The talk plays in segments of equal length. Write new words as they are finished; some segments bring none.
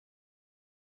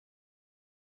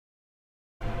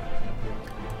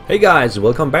Hey guys,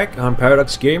 welcome back. I'm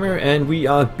Paradox Gamer and we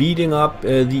are beating up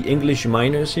the English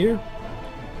miners here.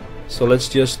 So let's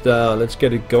just let's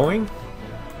get it going.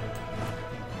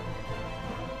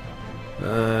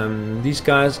 These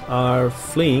guys are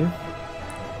fleeing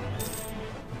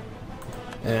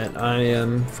and I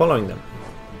am following them.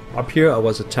 Up here I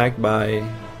was attacked by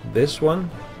this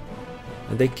one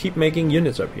and they keep making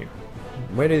units up here.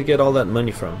 Where did they get all that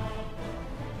money from?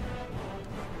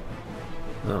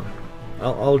 Oh.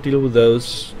 I'll deal with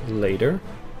those later.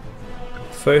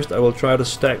 First I will try to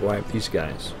stack wipe these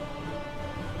guys.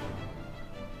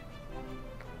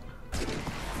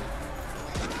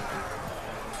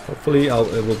 Hopefully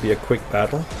it will be a quick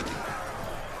battle.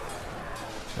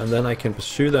 And then I can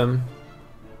pursue them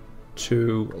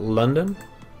to London.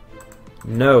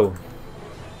 No.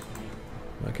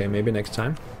 Okay, maybe next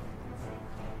time.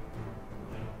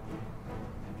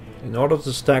 In order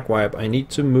to stack wipe I need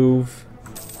to move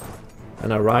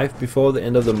and arrive before the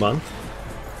end of the month,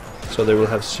 so they will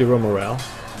have 0 morale.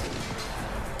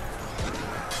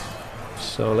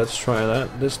 So let's try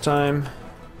that this time.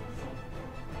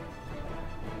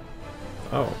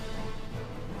 Oh,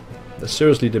 they're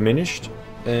seriously diminished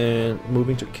and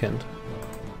moving to Kent.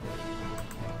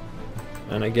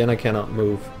 And again I cannot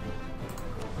move,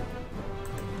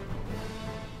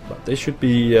 but they should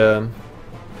be done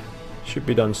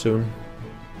soon.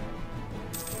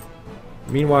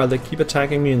 Meanwhile, they keep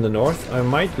attacking me in the north. I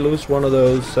might lose one of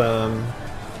those. There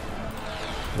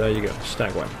you go,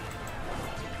 stack wipe.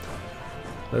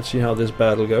 Let's see how this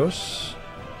battle goes.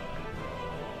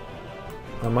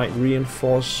 I might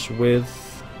reinforce with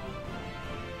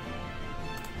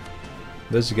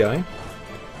this guy.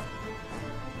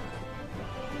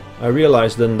 I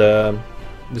realized then the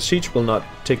siege will not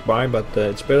tick by, but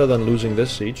it's better than losing this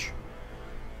siege.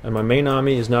 And my main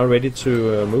army is now ready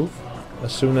to move.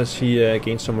 As soon as he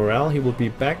gains some morale, he will be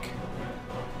back.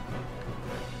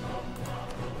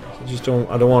 I don't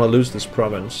want to lose this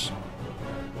province.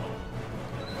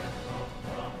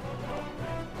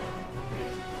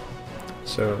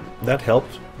 So that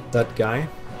helped that guy,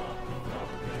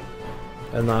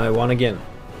 and I won again.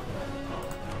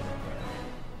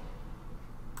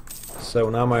 So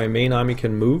now my main army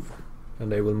can move,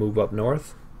 and they will move up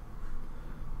north.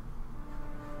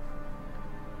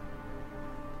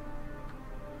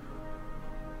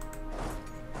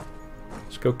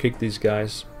 Go kick these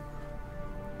guys.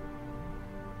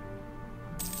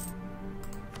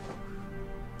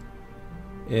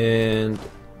 And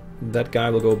that guy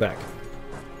will go back.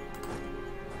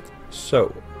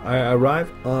 So I arrive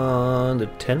on the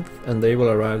 10th and they will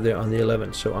arrive there on the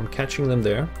 11th. So I'm catching them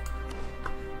there.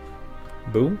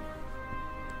 Boom.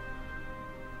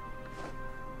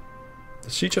 The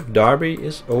siege of Derby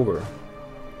is over.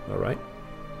 Alright.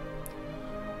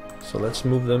 So let's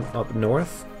move them up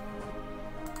north.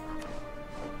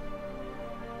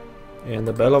 And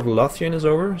the Battle of Lothian is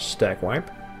over. Stack wipe.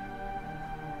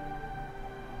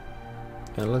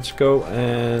 And let's go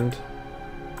and...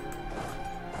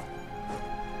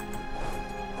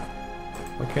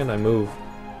 Why can't I move?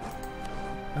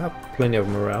 I have plenty of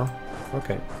morale.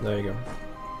 Okay, there you go.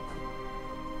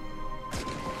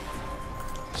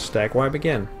 Stack wipe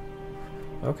again.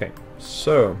 Okay,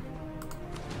 so...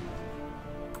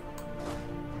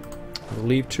 I'll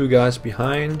leave 2 guys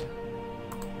behind.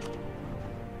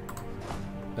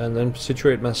 And then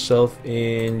situate myself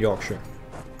in Yorkshire.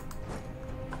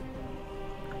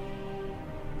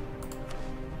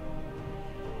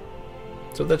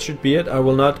 So that should be it. I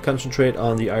will not concentrate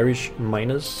on the Irish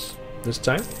miners this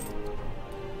time.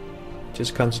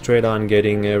 Just concentrate on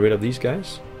getting rid of these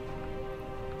guys.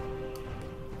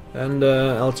 And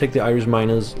I'll take the Irish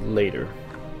miners later.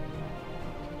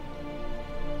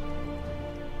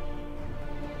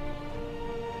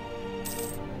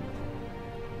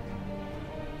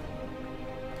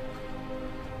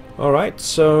 Alright,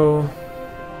 so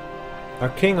our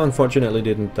king unfortunately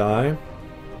didn't die.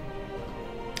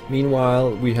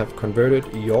 Meanwhile, we have converted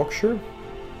Yorkshire.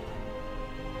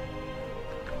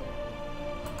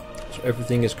 So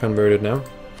everything is converted now.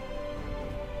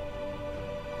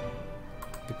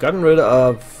 We've gotten rid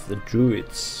of the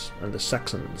Druids and the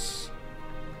Saxons.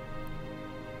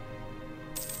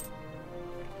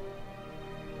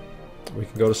 We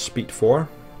can go to speed 4.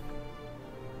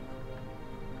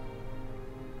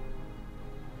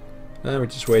 And we're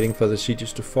just waiting for the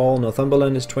sieges to fall.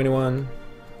 Northumberland is 21.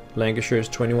 Lancashire is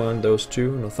 21. Those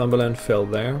two. Northumberland fell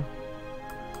there.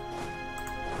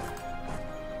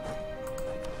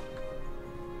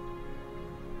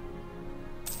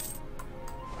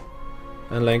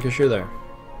 And Lancashire there.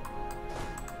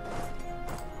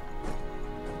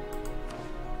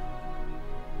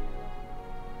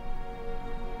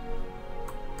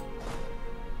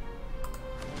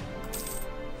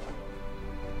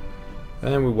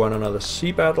 And we won another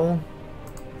sea battle.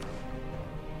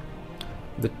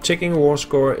 The ticking war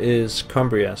score is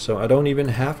Cumbria, so I don't even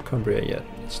have Cumbria yet.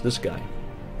 It's this guy,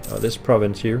 or this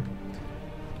province here.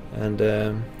 And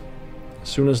as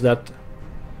soon as that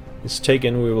is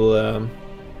taken, we will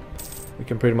we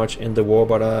can pretty much end the war.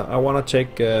 But I want to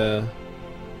take yeah,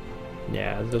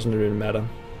 it doesn't really matter.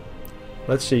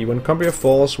 Let's see, when Cumbria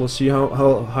falls, we'll see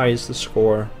how high is the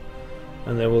score,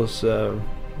 and then we'll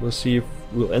see if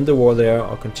we'll end the war there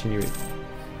or continue it.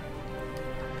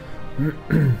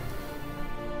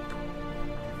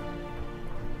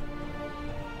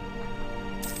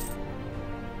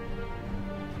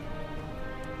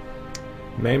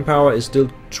 Manpower is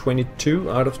still 22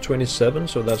 out of 27,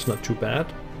 so that's not too bad.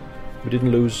 We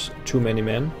didn't lose too many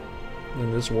men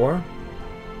in this war.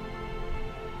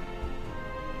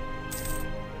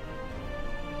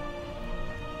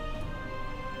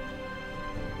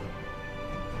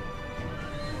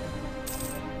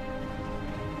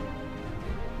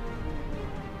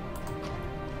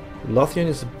 Lothian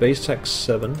is base tax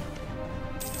 7.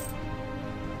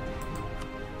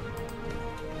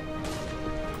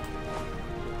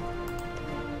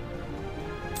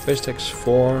 Base tax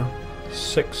 4,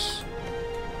 6,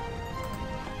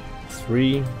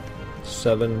 3,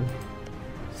 7,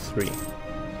 3.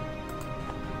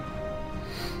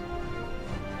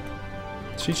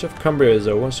 Siege of Cumbria is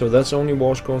over, so that's only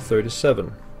war score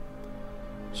 37.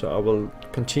 So I will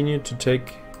continue to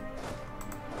take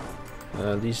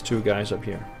these two guys up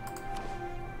here.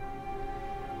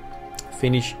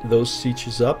 Finish those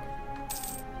sieges up.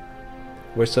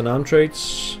 Western arm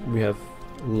trades, we have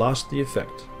lost the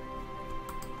effect.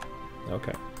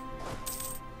 Okay.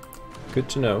 Good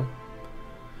to know.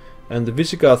 And the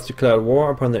Visigoths declared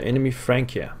war upon the enemy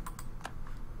Francia.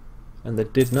 And they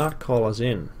did not call us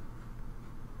in.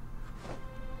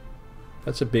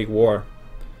 That's a big war.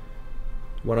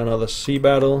 Want another sea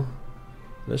battle?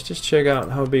 Let's just check out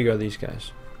how big are these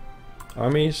guys.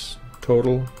 Armies,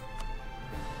 total.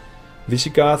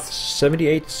 Visigoths,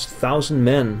 78,000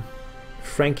 men.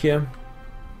 Francia,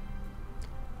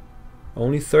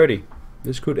 only 30.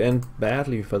 This could end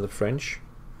badly for the French.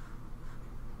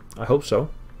 I hope so.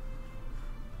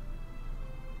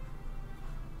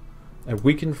 A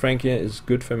weakened Francia is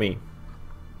good for me.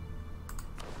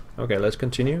 Okay, let's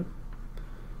continue.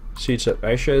 Siege of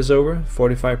Asia is over.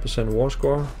 45% war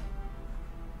score.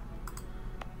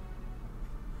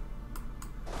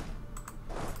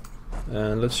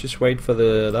 And let's just wait for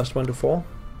the last one to fall.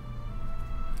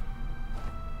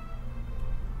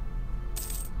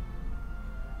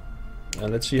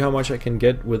 And let's see how much I can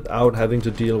get without having to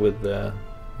deal with the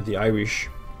Irish.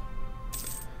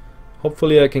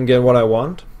 Hopefully I can get what I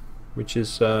want, which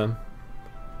is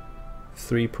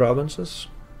 3 provinces.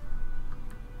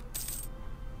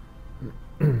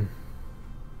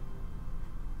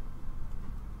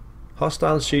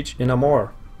 Hostile siege in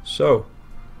Amor. So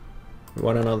we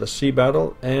want another sea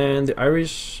battle, and the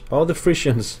Irish, all the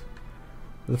Frisians,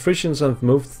 have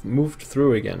moved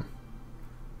through again.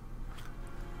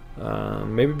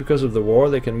 Maybe because of the war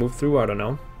they can move through, I don't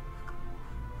know.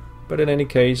 But in any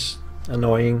case,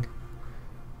 annoying.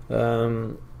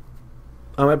 I'm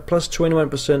at plus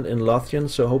 21% in Lothian,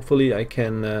 so hopefully I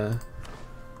can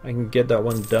get that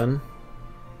one done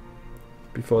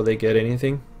before they get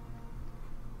anything.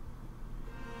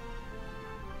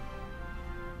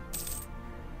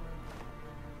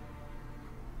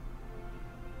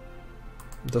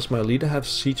 Does my leader have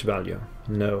siege value?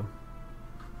 No.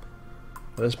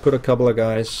 Let's put a couple of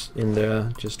guys in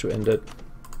there just to end it.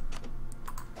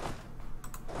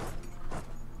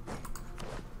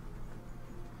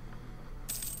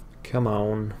 Come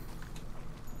on.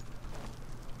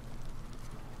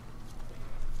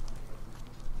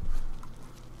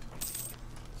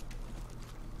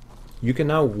 You can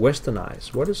now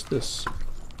westernize. What is this?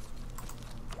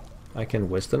 I can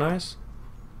westernize?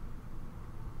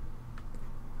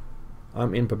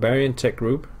 I'm in Barbarian Tech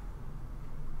Group.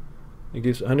 It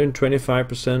gives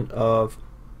 125% of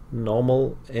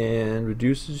normal and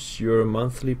reduces your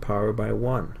monthly power by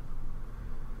 1.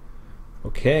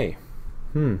 Okay.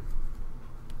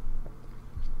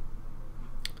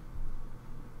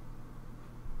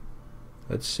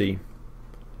 Let's see.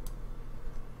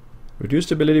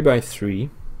 Reduced ability by 3.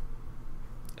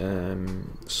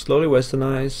 Slowly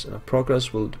westernize.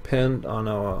 Progress will depend on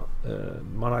our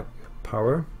monarch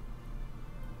power.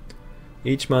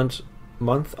 Each month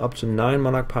up to 9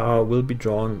 monarch power will be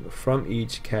drawn from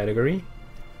each category.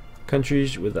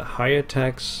 Countries with a higher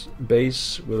tax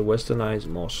base will westernize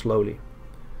more slowly.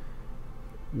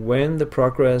 When the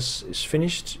progress is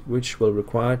finished, which will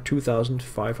require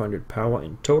 2,500 power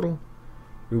in total,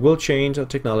 We will change our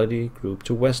technology group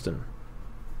to Western.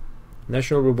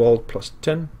 National revolt plus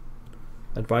 10.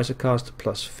 Advisor cost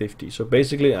plus 50. So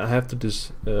basically I have to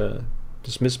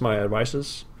dismiss my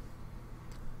advisors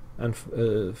and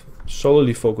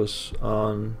solely focus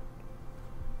on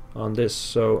this.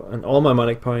 So, and all my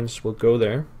monarch points will go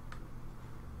there.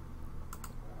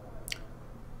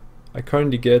 I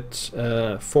currently get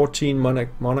 14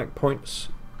 monarch points,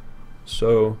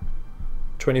 so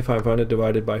 2500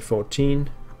 divided by 14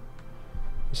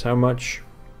 is how much?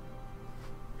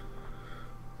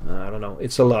 I don't know,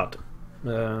 it's a lot.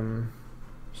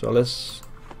 So let's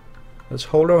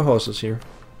hold our horses here.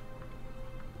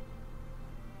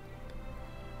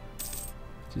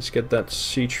 Just get that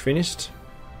siege finished.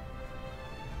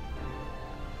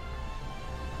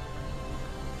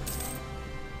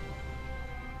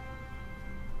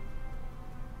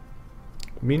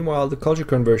 Meanwhile, the culture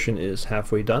conversion is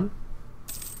halfway done.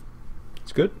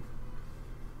 It's good.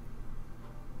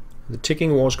 The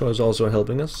ticking war score is also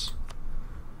helping us.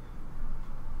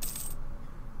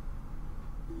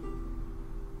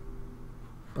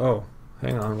 Oh,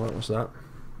 hang on, what was that?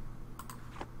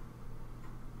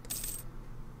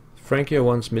 Francia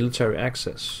wants military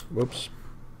access. Whoops.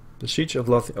 The siege of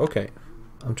Lothian. Okay,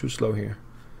 I'm too slow here.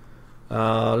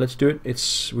 Let's do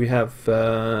it. We have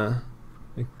a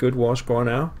good war score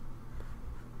now.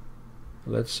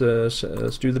 Let's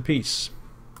do the peace.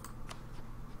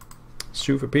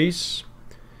 Sue for peace.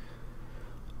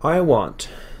 I want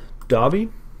Derby.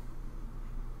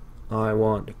 I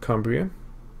want Cumbria.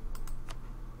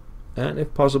 And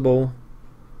if possible,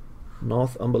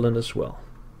 Northumberland as well.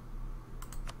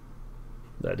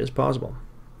 That is possible.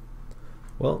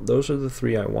 Well, those are the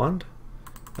three I want.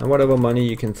 And whatever money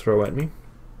you can throw at me.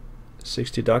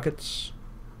 60 ducats.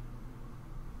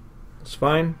 That's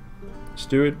fine. Let's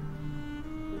do it.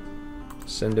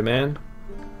 Send demand.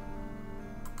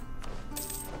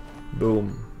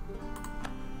 Boom.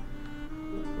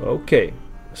 Okay.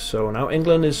 So now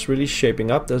England is really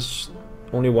shaping up. There's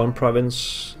only one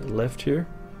province left here.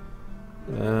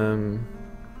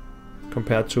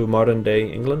 Compared to modern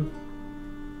day England.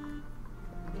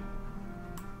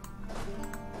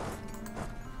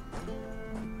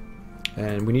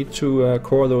 And we need to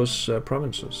core those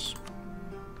provinces.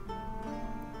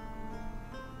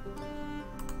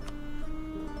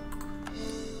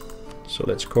 So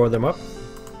let's core them up.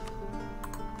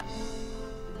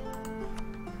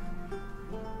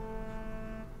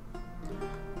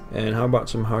 And how about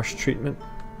some harsh treatment?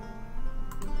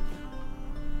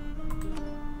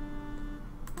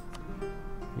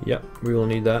 Yep, we will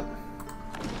need that.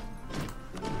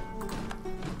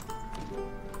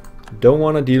 Don't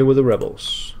want to deal with the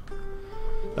rebels.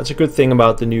 That's a good thing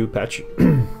about the new patch.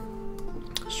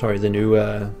 Sorry, the new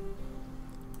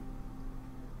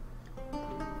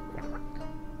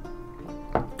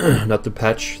not the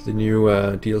patch, the new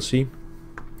DLC,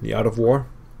 the Art of War.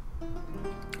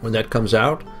 When that comes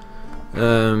out,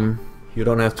 you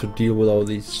don't have to deal with all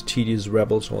these tedious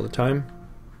rebels all the time.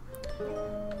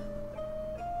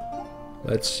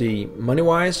 Let's see, money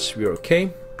wise we're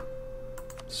okay.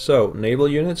 So naval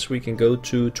units, we can go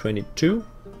to 22,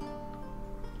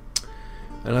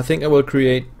 and I think I will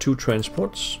create 2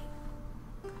 transports.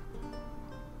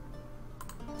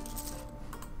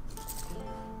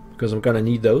 Because I'm gonna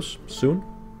need those soon.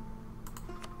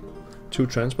 2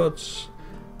 transports,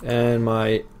 and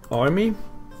my army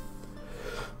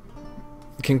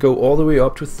can go all the way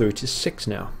up to 36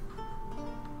 now.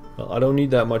 Well, I don't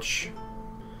need that much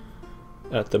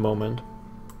at the moment.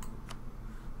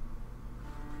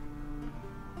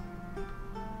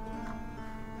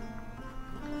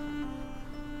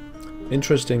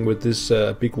 Interesting with this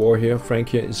big war here,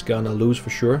 Francia is gonna lose for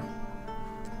sure.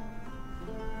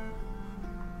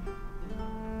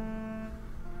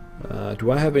 Do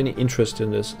I have any interest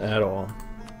in this at all?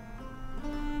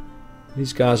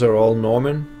 These guys are all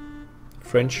Norman,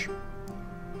 French,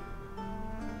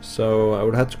 so I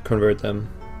would have to convert them.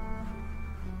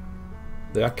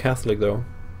 They are Catholic though.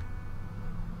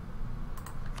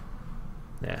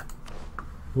 Nah.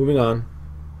 Moving on.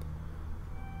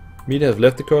 Media have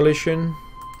left the coalition,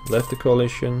 left the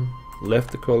coalition,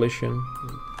 left the coalition.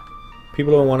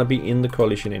 People don't want to be in the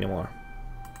coalition anymore.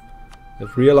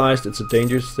 They've realized it's a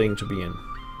dangerous thing to be in.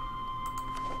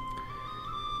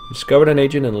 Discovered an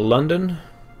agent in London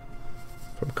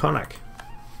from Connacht.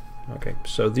 Okay,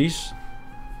 so these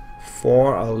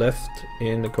 4 are left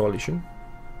in the coalition.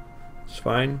 It's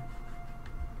fine.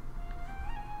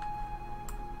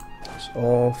 It's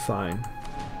all fine.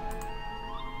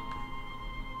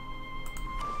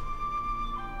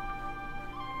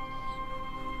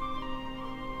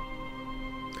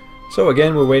 So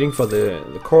again, we're waiting for the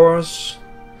cores.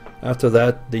 After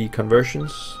that, the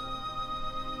conversions,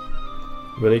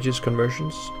 religious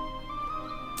conversions,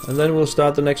 and then we'll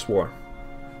start the next war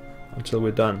until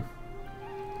we're done.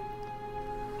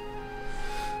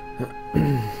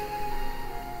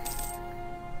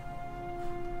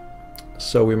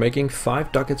 So we're making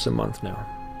 5 ducats a month now,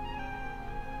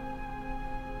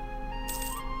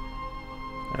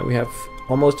 and we have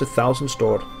almost 1,000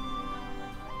 stored.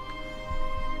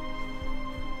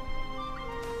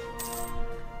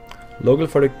 Local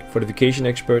fortification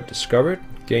expert discovered.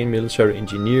 Gain military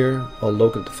engineer or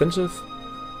local defensive.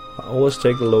 I always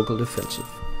take the local defensive.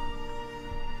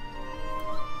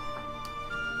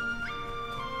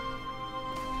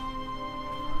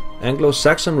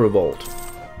 Anglo-Saxon revolt.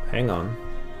 Hang on.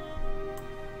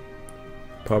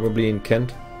 Probably in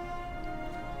Kent.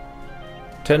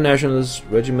 10 nationalist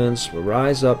regiments will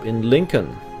rise up in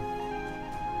Lincoln.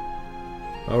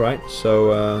 Alright,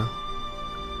 so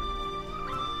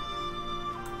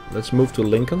let's move to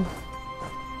Lincoln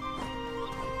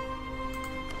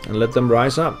and let them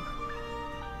rise up.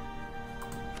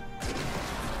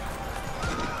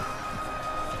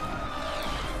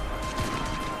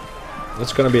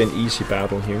 It's gonna be an easy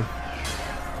battle here.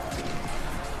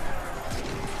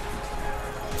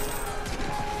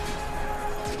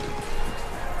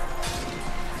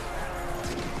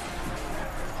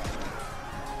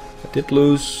 I did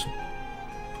lose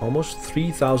almost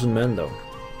 3,000 men though.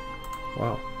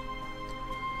 Wow.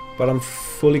 But I'm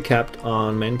fully capped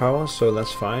on manpower, so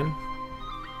that's fine.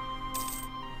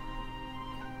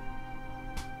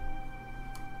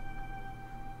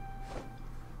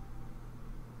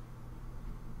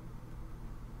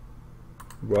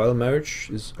 Royal marriage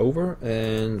is over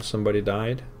and somebody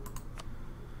died.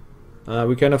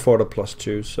 We can afford a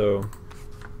 +2, so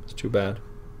it's too bad.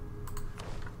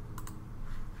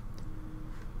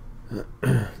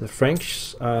 The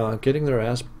French are getting their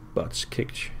ass butts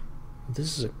kicked.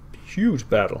 This is a huge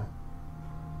battle.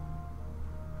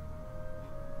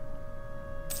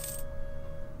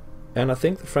 And I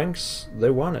think the Franks, they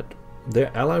won it.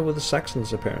 They're allied with the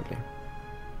Saxons apparently.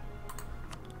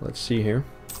 Let's see here.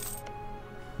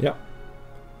 Yeah,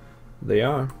 they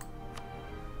are.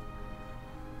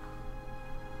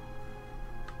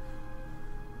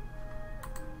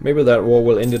 Maybe that war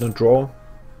will end in a draw.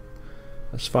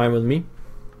 That's fine with me.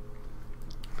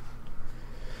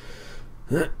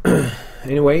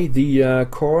 Anyway, the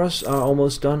cores are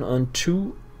almost done on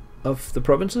 2 of the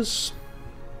provinces.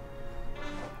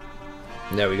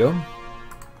 There we go.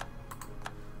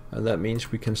 And that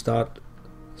means we can start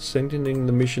sending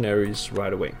the missionaries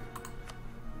right away.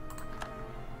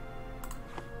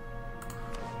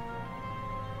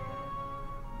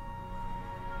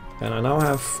 And I now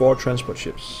have 4 transport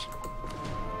ships.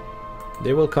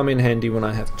 They will come in handy when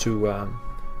I have to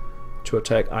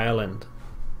attack Ireland.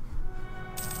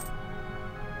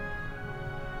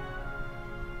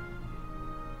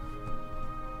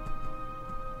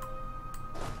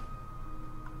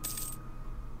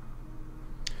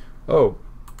 Oh,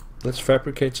 let's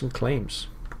fabricate some claims.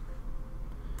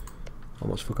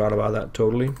 Almost forgot about that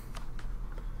totally.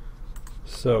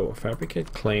 So,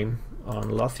 fabricate claim on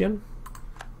Lothian.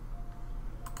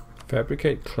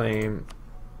 Fabricate claim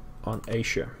on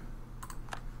Asia.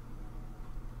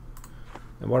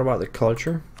 And what about the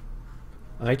culture?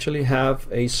 I actually have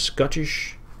a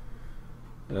Scottish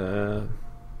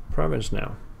province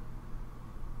now.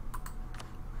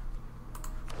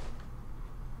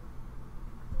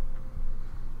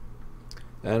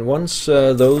 And once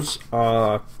those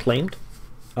are claimed,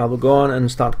 I will go on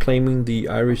and start claiming the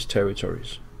Irish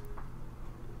territories.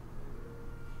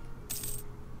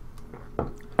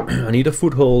 I need a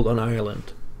foothold on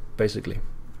Ireland, basically.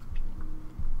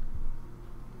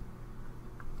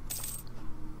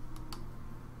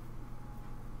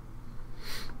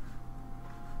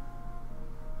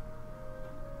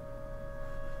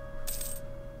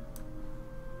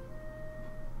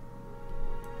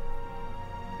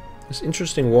 It's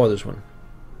interesting war, this one.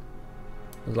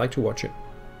 I'd like to watch it.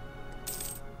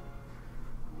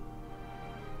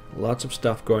 Lots of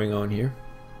stuff going on here.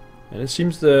 And it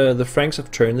seems the Franks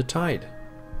have turned the tide.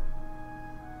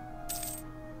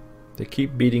 They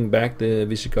keep beating back the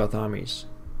Visigoth armies.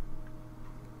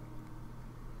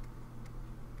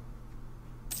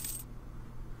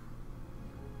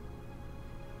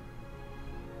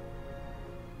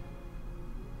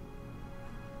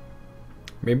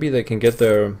 Maybe they can get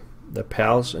their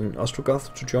pals in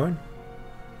Ostrogoth to join.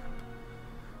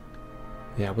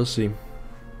 Yeah, we'll see.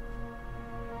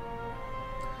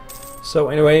 So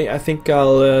anyway, I think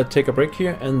I'll take a break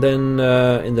here, and then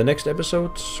in the next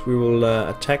episode we will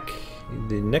attack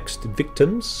the next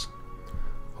victims.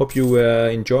 Hope you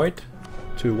enjoyed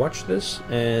to watch this,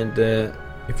 and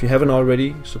if you haven't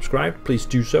already subscribed, please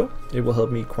do so. It will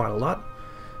help me quite a lot,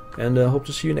 and hope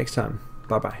to see you next time.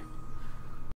 Bye bye.